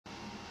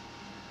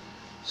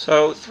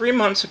So 3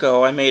 months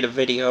ago I made a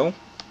video,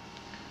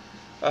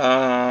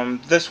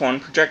 this one,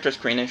 projector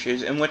screen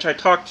issues, in which I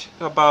talked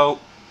about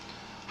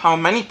how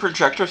many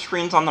projector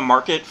screens on the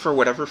market, for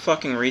whatever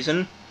fucking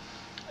reason,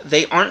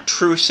 they aren't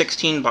true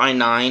 16 by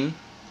 9.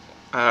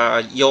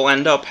 You'll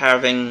end up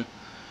having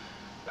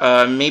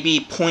maybe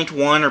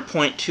 0.1 or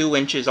 0.2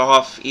 inches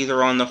off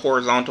either on the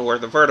horizontal or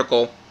the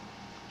vertical.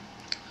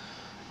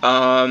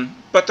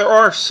 But there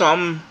are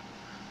some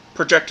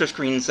projector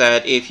screens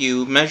that if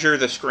you measure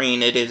the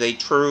screen, it is a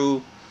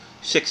true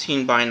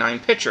 16 by 9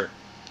 picture.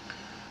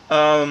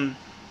 I've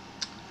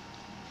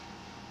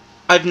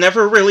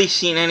never really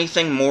seen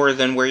anything more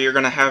than where you're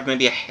going to have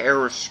maybe a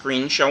hair of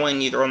screen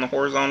showing either on the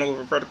horizontal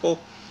or vertical.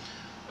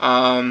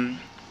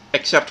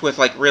 Except with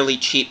like really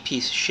cheap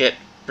piece of shit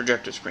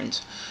projector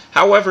screens.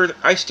 However,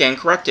 I stand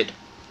corrected.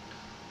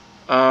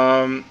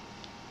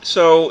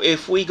 So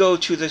if we go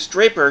to this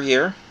Draper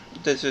here,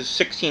 this is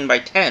 16 by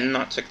 10,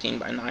 not 16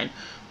 by 9,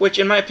 which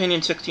in my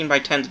opinion 16 by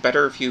 10 is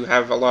better if you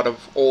have a lot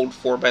of old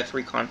 4 by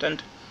 3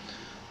 content,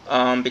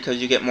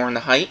 because you get more in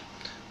the height.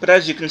 But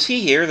as you can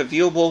see here, the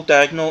viewable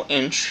diagonal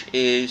inch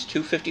is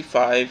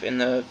 255 and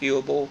the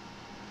viewable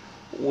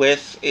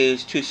width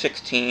is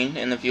 216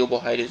 and the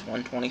viewable height is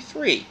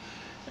 123.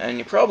 And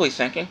you're probably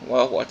thinking,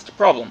 well, what's the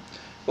problem?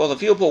 Well, the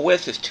viewable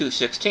width is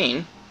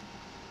 216.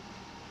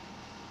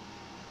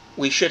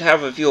 We should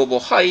have a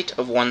viewable height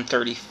of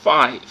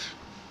 135.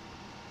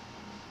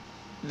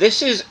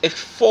 This is a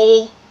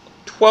full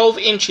 12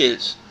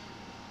 inches,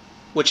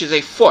 which is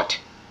a foot.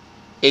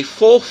 A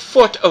full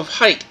foot of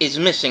height is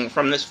missing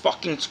from this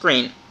fucking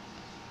screen.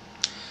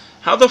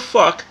 How the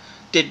fuck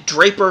did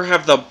Draper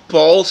have the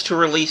balls to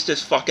release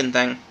this fucking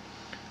thing?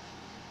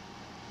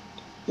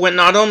 When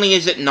not only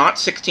is it not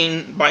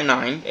 16 by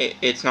 9,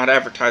 it's not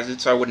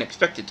advertised, so I wouldn't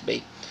expect it to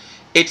be.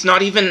 It's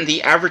not even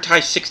the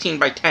advertised 16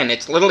 by 10,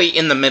 it's literally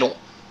in the middle.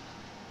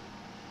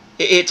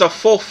 It's a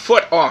full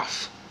foot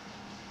off.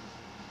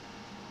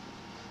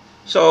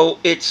 So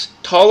it's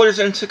taller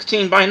than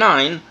 16 by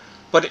 9,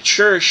 but it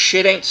sure as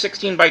shit ain't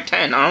 16 by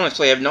 10.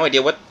 Honestly, I have no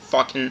idea what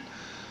fucking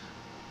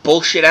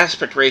bullshit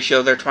aspect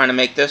ratio they're trying to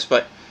make this,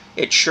 but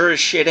it sure as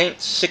shit ain't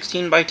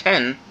 16 by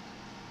 10.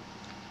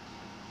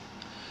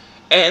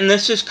 And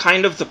this is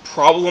kind of the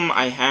problem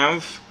I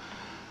have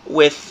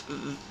with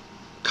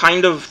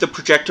kind of the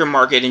projector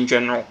market in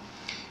general,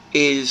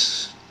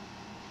 is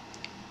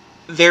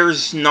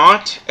there's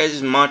not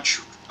as much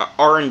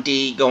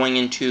R&D going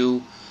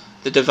into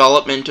the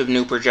development of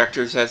new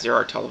projectors as there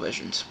are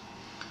televisions.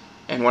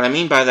 And what I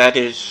mean by that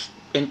is,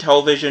 in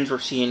televisions we're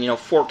seeing,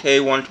 4K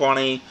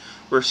 120,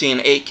 we're seeing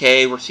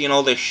 8K, we're seeing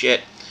all this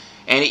shit.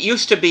 And it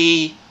used to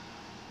be,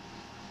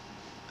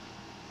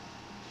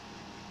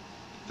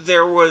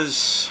 there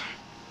was,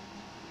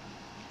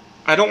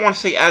 I don't want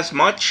to say as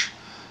much,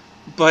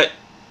 but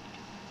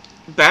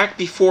back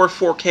before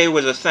 4K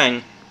was a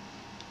thing,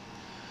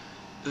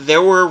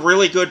 there were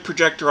really good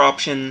projector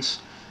options,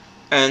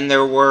 and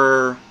there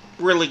were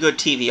really good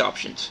TV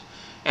options.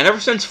 And ever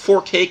since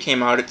 4K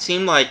came out, it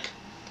seemed like,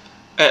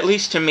 at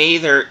least to me,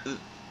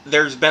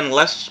 there's been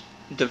less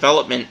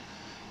development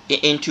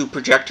into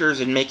projectors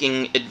and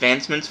making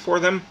advancements for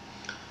them.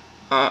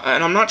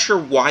 And I'm not sure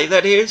why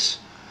that is.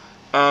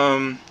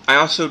 I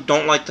also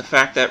don't like the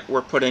fact that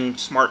we're putting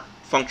smart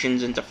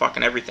functions into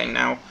fucking everything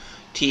now.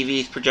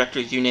 TVs,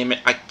 projectors, you name it,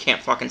 I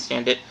can't fucking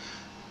stand it.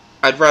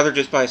 I'd rather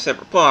just buy a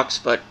separate box,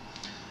 but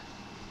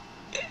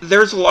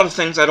there's a lot of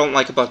things I don't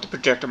like about the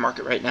projector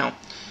market right now.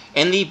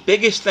 And the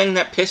biggest thing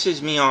that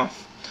pisses me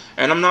off,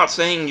 and I'm not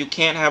saying you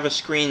can't have a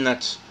screen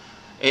that's,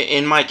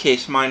 in my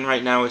case, mine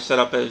right now is set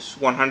up as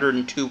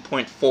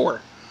 102.4.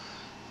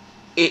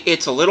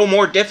 It's a little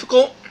more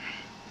difficult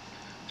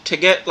to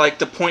get like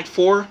the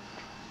 0.4,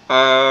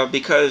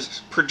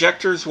 because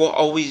projectors will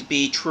always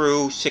be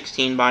true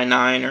 16 by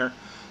 9 or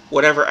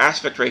whatever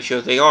aspect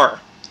ratio they are.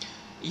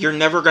 You're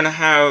never going to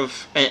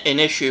have an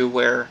issue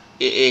where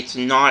it's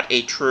not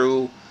a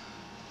true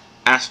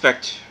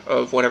aspect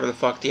of whatever the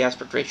fuck the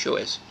aspect ratio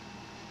is.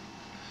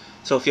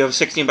 So if you have a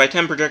 16 by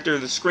 10 projector,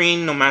 the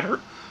screen, no matter,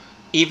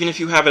 even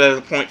if you have it at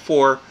a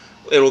 0.4,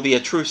 it'll be a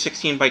true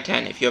 16 by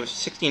 10. If you have a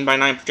 16 by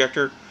 9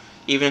 projector,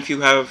 even if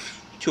you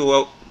have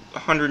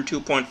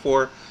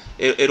 102.4,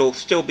 it'll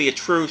still be a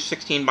true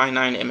 16 by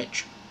 9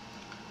 image.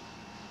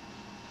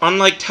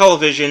 Unlike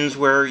televisions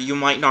where you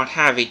might not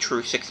have a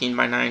true 16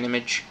 by 9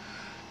 image.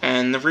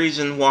 And the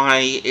reason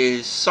why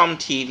is some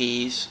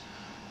TVs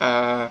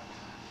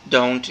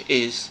don't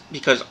is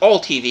because all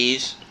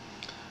TVs,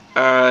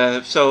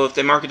 so if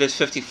they mark it as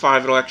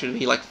 55, it'll actually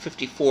be like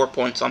 54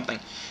 point something.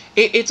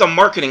 It's a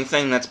marketing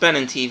thing that's been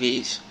in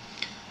TVs.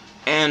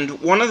 And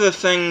one of the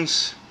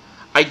things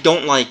I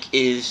don't like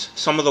is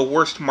some of the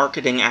worst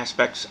marketing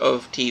aspects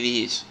of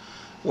TVs.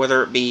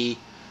 Whether it be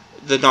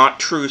the not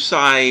true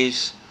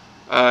size,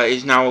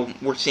 is now,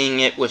 we're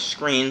seeing it with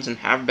screens and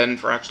have been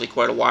for actually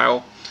quite a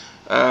while.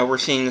 We're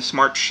seeing the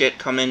smart shit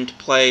come into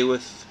play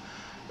with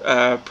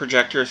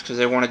projectors because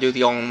they want to do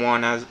the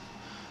all-in-one as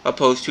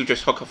opposed to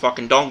just hook a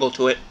fucking dongle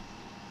to it.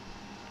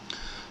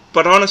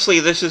 But honestly,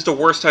 this is the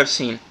worst I've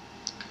seen.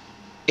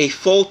 a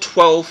full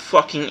 12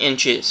 fucking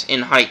inches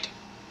in height.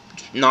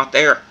 Not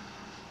there.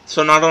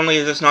 So not only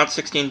is this not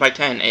 16 by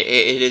 10, it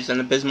is an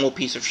abysmal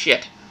piece of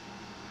shit.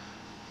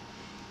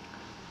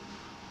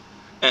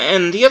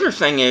 And the other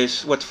thing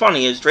is, what's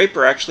funny is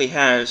Draper actually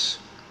has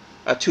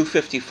a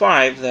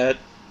 255 that,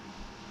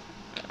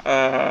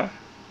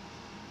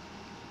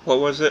 what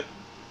was it?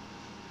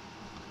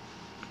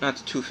 Not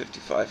the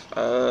 255.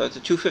 The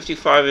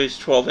 255 is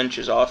 12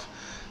 inches off.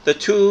 The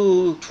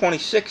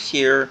 226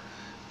 here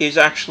is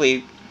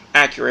actually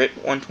accurate,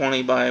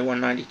 120 by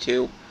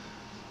 192.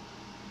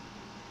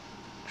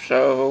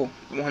 So,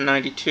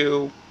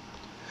 192.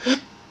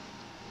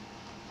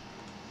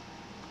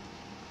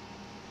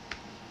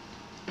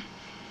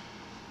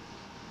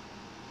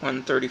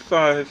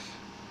 135.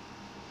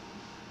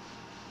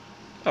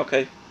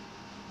 Okay.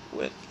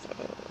 With,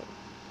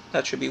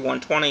 that should be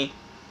 120.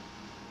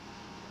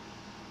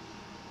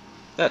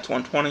 That's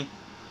 120.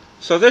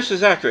 So this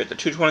is accurate. The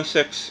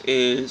 226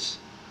 is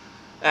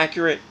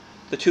accurate.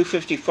 The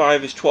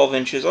 255 is 12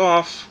 inches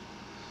off.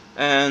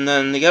 And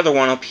then the other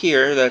one up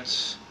here,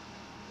 that's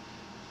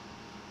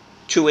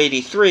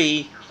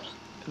 283,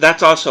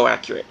 that's also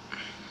accurate.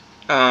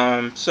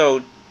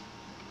 So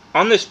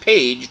on this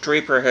page,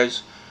 Draper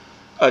has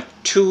a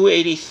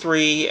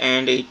 283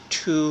 and a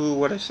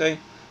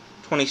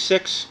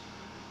 26.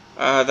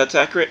 That's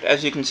accurate.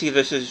 As you can see,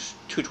 this is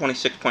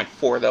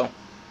 226.4 though.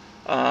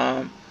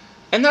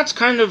 And that's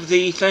kind of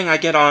the thing I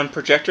get on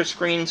Projector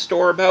Screen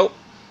Store about,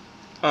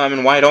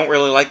 and why I don't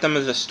really like them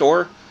as a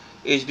store,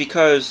 is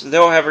because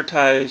they'll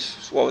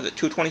advertise, what was it,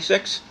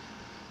 226?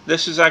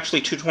 This is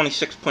actually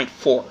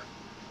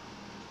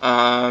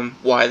 226.4.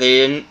 Why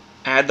they didn't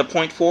add the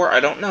 0.4,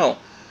 I don't know.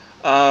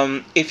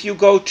 If you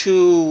go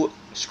to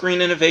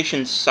Screen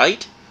Innovation's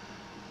site,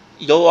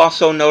 you'll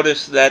also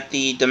notice that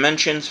the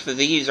dimensions for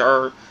these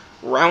are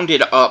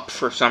rounded up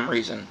for some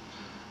reason.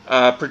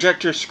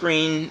 Projector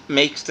Screen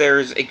makes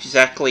theirs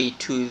exactly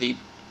to the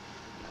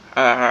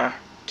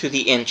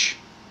inch.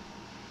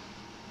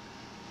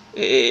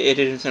 It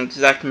is an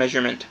exact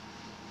measurement,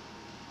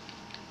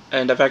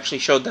 and I've actually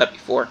showed that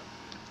before.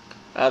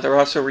 They're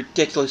also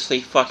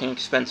ridiculously fucking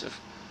expensive,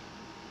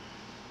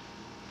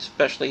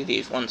 especially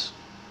these ones,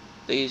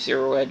 the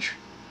Zero Edge.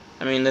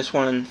 I mean, this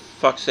one,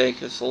 fuck's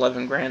sake, is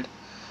 11 grand.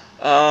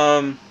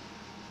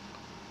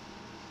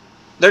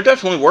 They're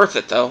definitely worth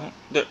it, though.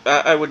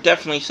 I would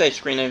definitely say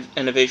Screen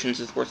Innovations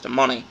is worth the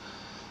money.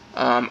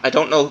 I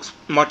don't know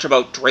much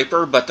about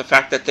Draper, but the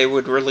fact that they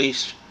would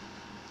release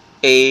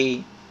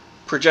a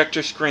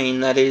projector screen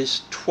that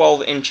is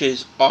 12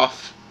 inches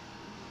off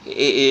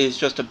is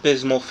just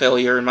abysmal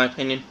failure, in my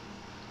opinion.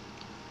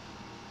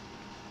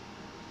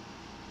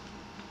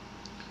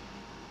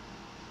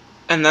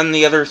 And then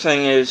the other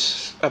thing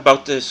is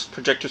about this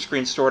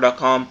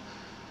projectorscreenstore.com.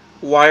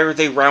 Why are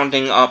they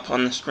rounding up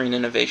on the Screen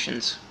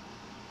Innovations?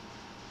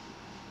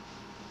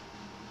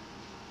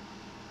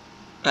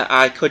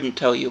 I couldn't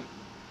tell you.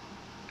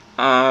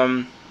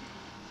 I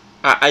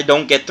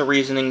don't get the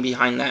reasoning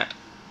behind that.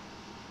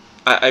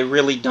 I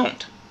really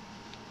don't.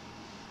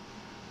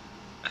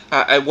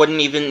 I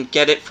wouldn't even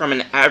get it from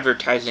an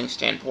advertising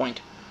standpoint.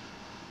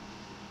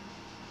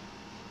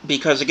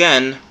 Because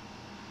again,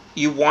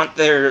 you want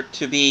there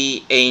to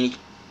be a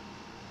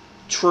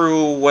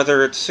true,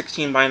 whether it's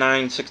 16 by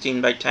 9,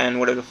 16 by 10,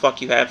 whatever the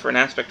fuck you have for an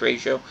aspect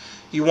ratio,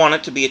 you want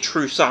it to be a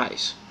true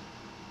size.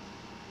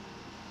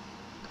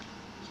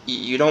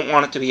 You don't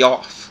want it to be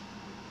off.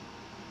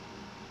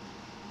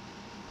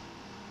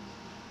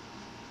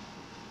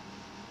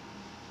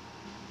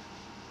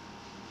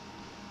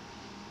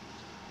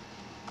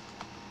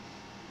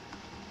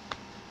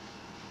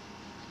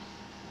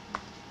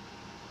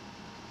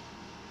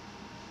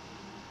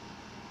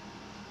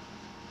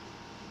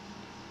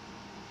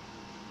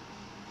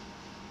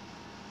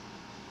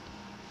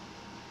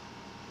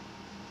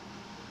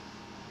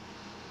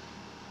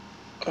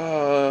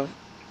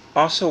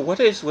 Also, what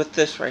is with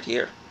this right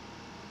here?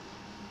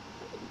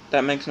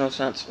 That makes no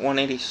sense.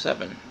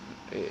 187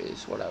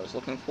 is what I was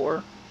looking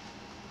for.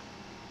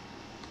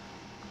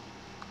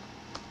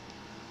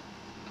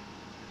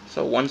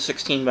 So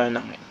 116 by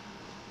 9.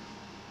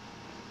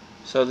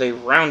 So they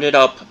rounded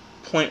up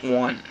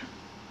 0.1.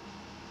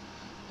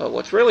 But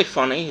what's really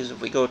funny is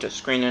if we go to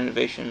Screen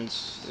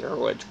Innovations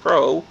Zero Edge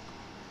Pro,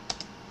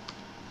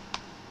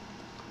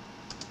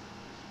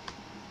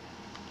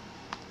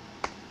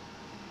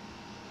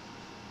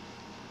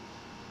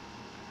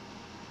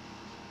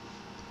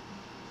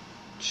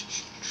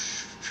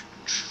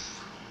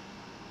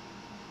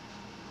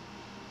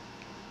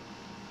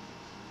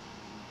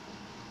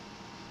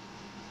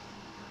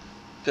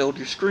 build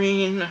your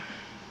screen.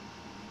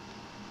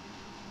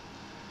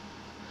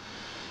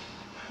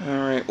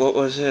 Alright, what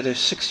was it? A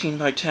 16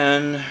 by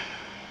 10.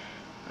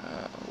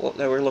 What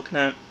they were looking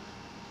at?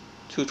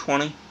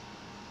 220.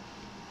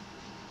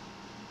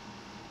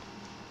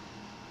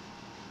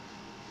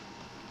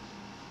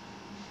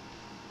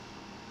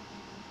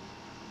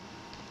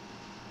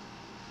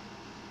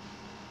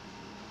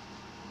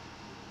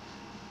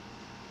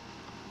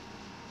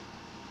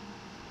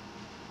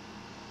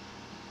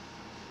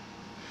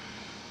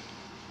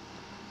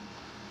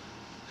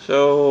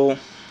 So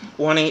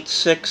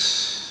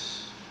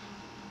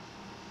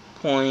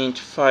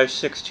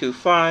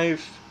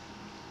 186.5625.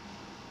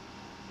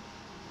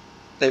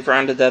 They've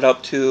rounded that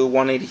up to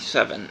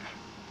 187.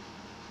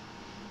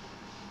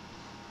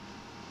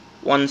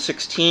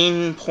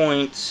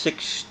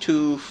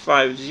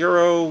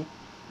 116.6250.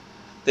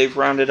 They've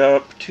rounded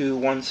up to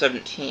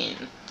 117.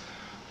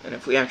 And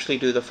if we actually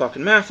do the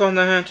fucking math on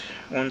that,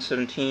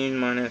 117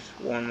 minus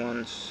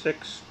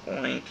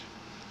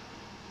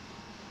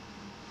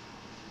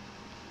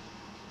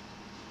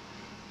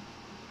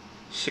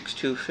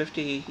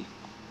 116.6250.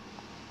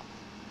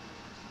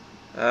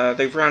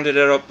 They've rounded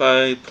it up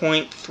by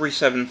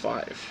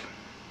 0.375.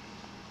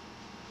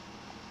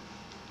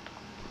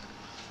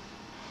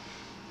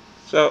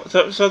 So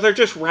they're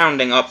just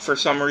rounding up for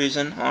some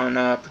reason on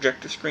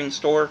Projector Screen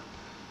Store.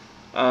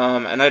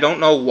 And I don't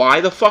know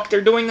why the fuck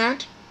they're doing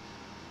that.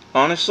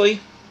 Honestly,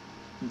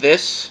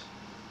 this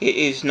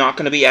is not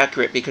going to be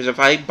accurate, because if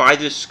I buy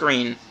this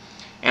screen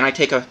and I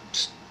take a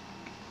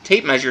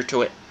tape measure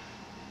to it,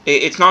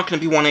 it's not going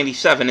to be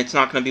 187, it's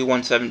not going to be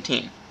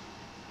 117.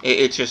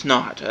 It's just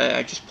not.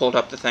 I just pulled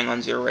up the thing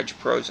on Zero Edge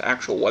Pro's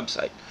actual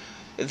website.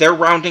 They're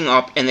rounding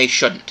up, and they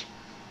shouldn't.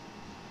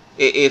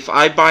 If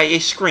I buy a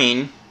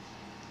screen,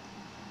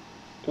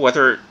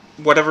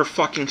 whatever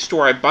fucking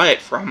store I buy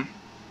it from,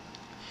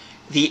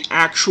 the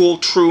actual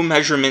true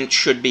measurement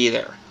should be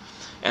there.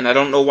 And I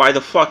don't know why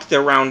the fuck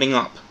they're rounding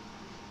up.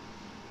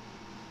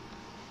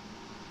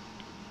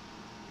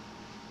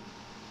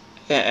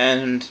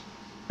 And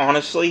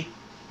honestly,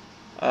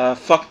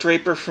 fuck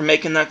Draper for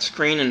making that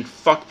screen, and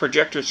fuck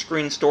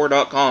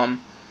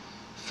projectorscreenstore.com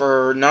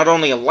for not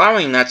only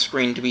allowing that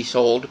screen to be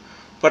sold,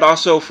 but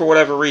also for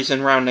whatever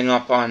reason rounding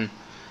up on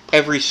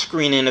every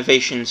Screen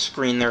Innovation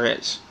screen there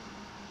is.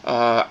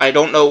 I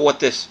don't know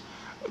what this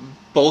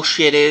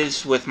bullshit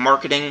is with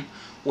marketing,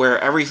 where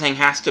everything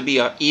has to be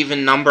an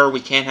even number.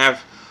 We can't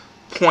have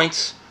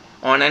points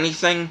on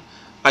anything.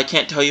 I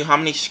can't tell you how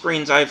many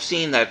screens I've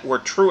seen that were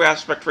true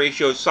aspect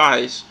ratio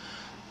size,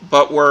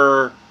 but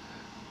were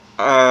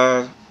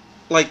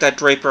like that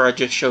Draper I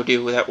just showed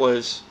you. That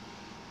was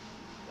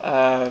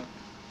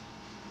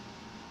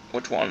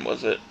which one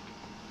was it?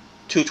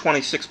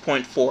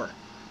 226.4,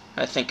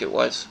 I think it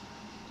was.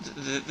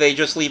 They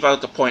just leave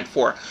out the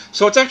 0.4.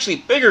 So it's actually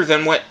bigger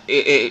than what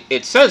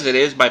it says it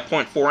is by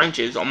 0.4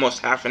 inches,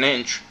 almost half an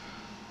inch.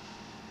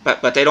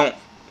 But they don't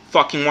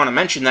fucking want to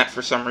mention that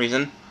for some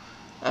reason.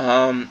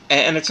 And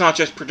it's not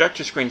just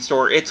Projector Screen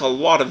Store, it's a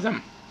lot of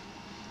them.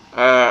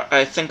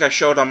 I think I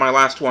showed on my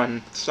last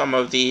one some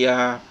of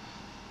the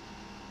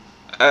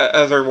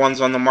other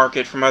ones on the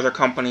market from other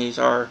companies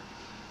are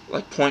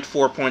like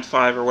 0.4,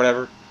 0.5 or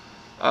whatever.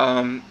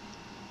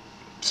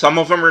 Some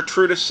of them are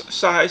true to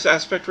size,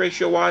 aspect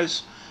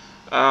ratio-wise.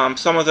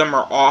 Some of them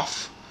are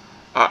off.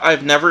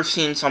 I've never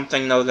seen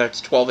something, though, that's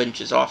 12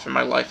 inches off in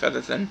my life,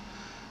 other than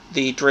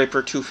the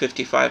Draper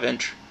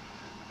 255-inch.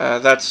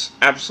 That's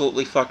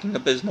absolutely fucking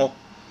abysmal.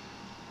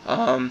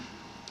 I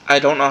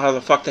don't know how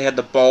the fuck they had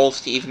the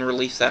balls to even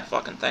release that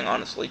fucking thing,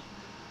 honestly.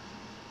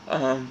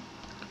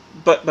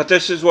 But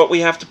this is what we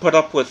have to put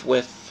up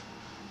with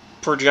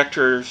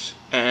projectors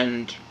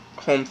and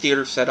home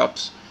theater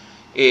setups,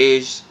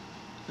 is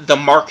the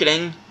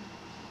marketing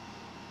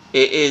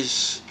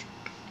is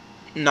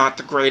not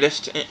the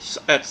greatest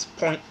at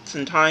points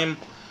in time.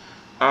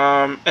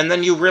 And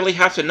then you really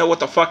have to know what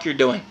the fuck you're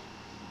doing.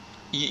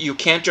 You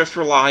can't just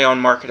rely on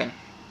marketing.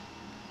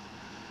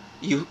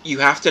 You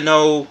have to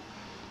know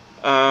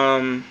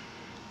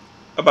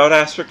about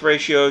aspect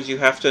ratios. You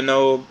have to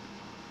know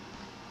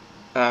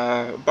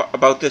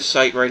about this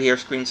site right here,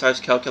 Screen Size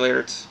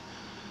Calculator. It's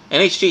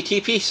an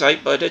HTTP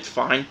site, but it's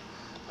fine.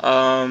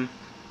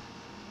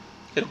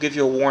 It'll give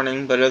you a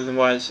warning, but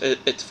otherwise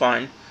it's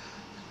fine.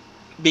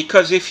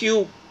 Because if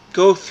you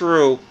go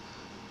through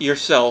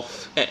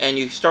yourself and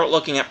you start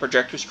looking at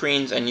projector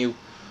screens and you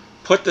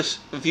put this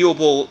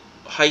viewable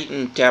height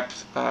and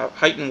depth,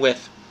 height and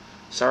width,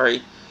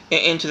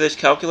 into this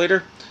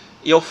calculator,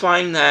 you'll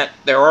find that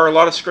there are a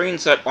lot of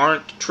screens that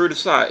aren't true to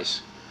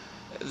size.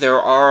 There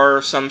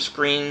are some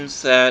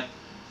screens that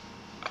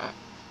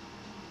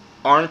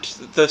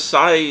aren't the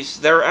size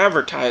they're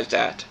advertised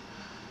at.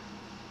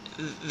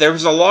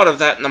 There's a lot of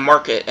that in the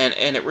market,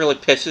 and it really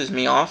pisses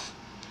me off.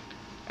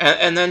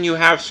 And then you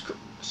have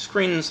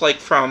screens like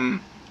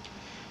from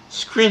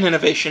Screen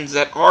Innovations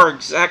that are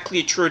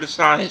exactly true to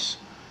size.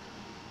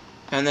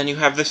 And then you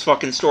have this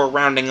fucking store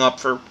rounding up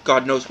for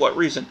God knows what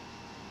reason.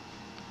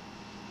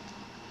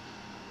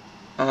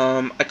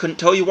 I couldn't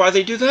tell you why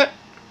they do that.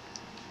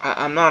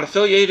 I'm not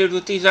affiliated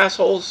with these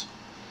assholes.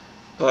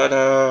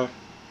 But,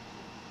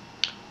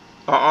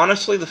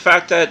 honestly, the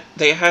fact that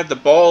they had the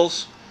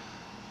balls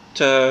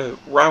to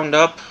round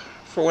up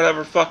for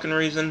whatever fucking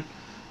reason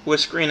with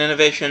Screen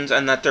Innovations,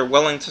 and that they're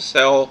willing to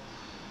sell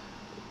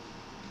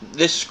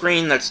this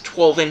screen that's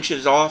 12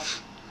 inches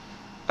off.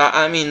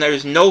 I mean,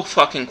 there's no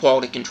fucking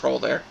quality control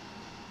there.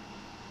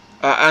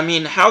 I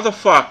mean, how the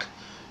fuck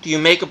do you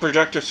make a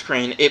projector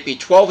screen, it be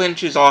 12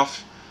 inches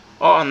off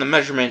on the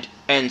measurement,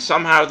 and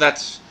somehow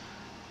that's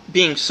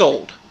being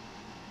sold.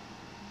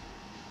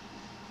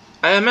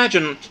 I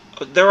imagine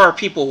there are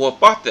people who have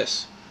bought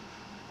this.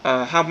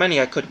 How many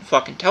I couldn't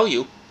fucking tell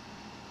you.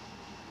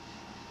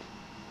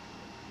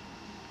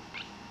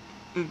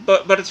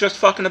 But it's just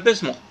fucking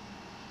abysmal.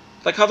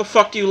 Like, how the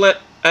fuck do you let,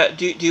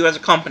 do you as a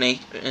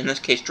company, in this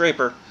case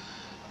Draper,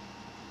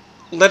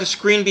 let a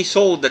screen be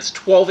sold that's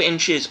 12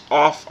 inches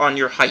off on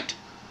your height?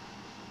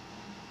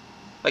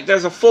 Like,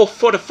 there's a full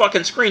foot of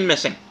fucking screen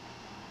missing.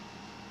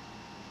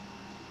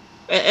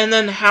 And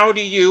then how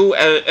do you,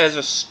 as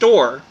a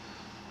store,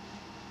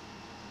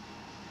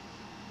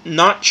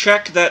 not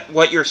check that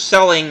what you're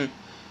selling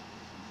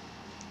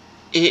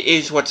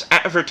is what's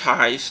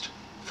advertised,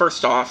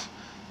 first off,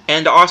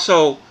 and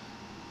also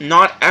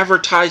not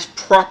advertised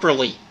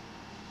properly?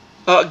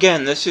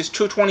 Again, this is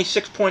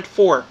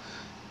 226.4.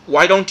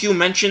 Why don't you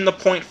mention the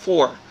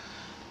 0.4?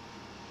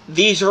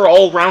 These are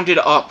all rounded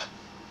up.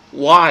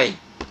 Why?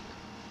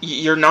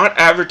 You're not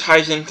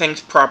advertising things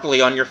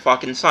properly on your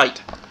fucking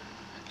site.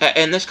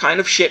 And this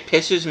kind of shit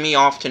pisses me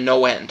off to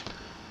no end.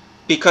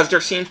 Because there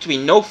seems to be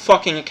no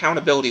fucking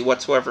accountability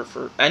whatsoever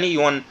for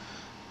anyone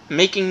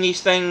making these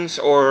things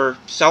or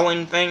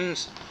selling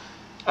things.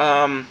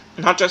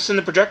 Not just in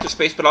the projector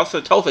space, but also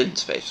the television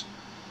space.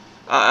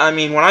 I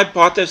mean, when I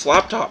bought this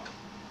laptop,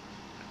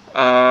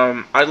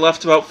 I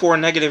left about 4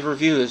 negative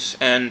reviews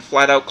and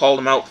flat out called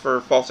them out for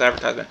false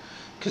advertisement.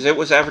 Because it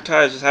was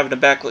advertised as having a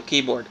backlit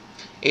keyboard.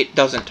 It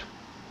doesn't.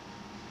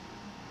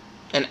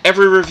 And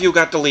every review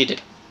got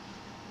deleted.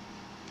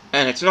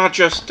 And it's not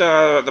just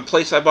the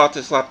place I bought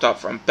this laptop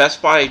from.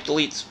 Best Buy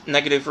deletes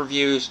negative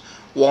reviews.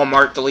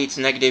 Walmart deletes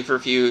negative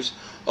reviews.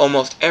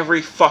 Almost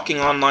every fucking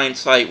online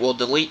site will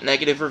delete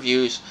negative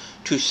reviews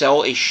to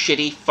sell a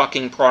shitty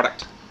fucking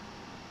product.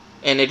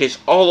 And it is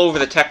all over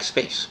the tech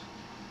space.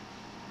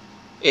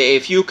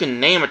 If you can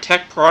name a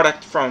tech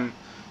product, from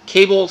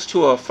cables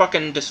to a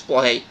fucking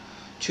display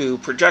to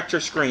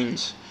projector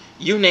screens,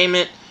 you name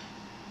it,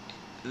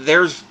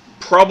 there's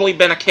probably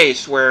been a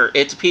case where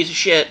it's a piece of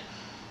shit,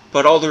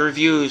 but all the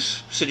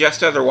reviews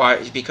suggest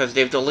otherwise because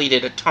they've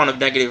deleted a ton of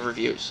negative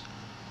reviews.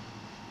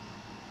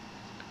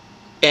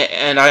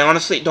 And I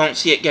honestly don't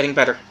see it getting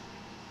better.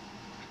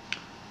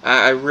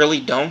 I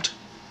really don't.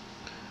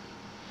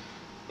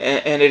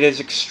 And it is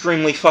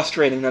extremely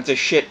frustrating that this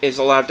shit is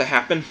allowed to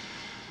happen.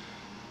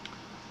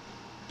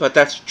 But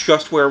that's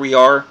just where we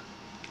are,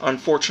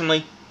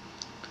 unfortunately.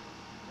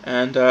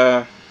 And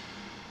I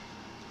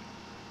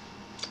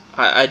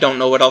don't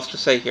know what else to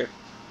say here.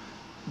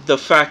 The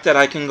fact that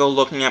I can go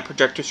looking at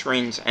projector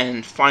screens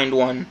and find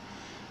one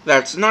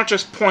that's not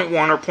just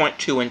 0.1 or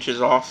 0.2 inches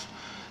off,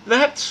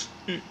 that's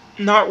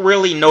not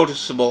really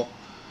noticeable.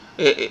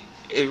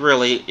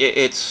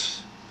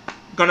 It's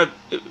gonna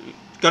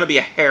be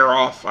a hair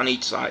off on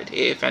each side,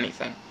 if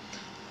anything.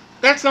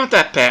 That's not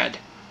that bad.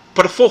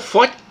 But a full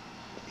foot?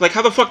 Like,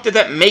 how the fuck did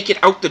that make it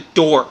out the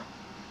door?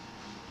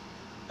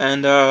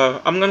 And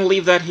I'm gonna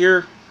leave that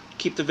here.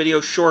 Keep the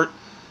video short.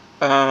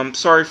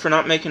 Sorry for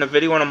not making a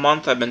video in a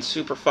month. I've been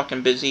super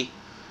fucking busy.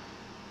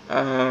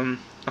 I'll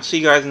see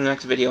you guys in the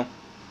next video.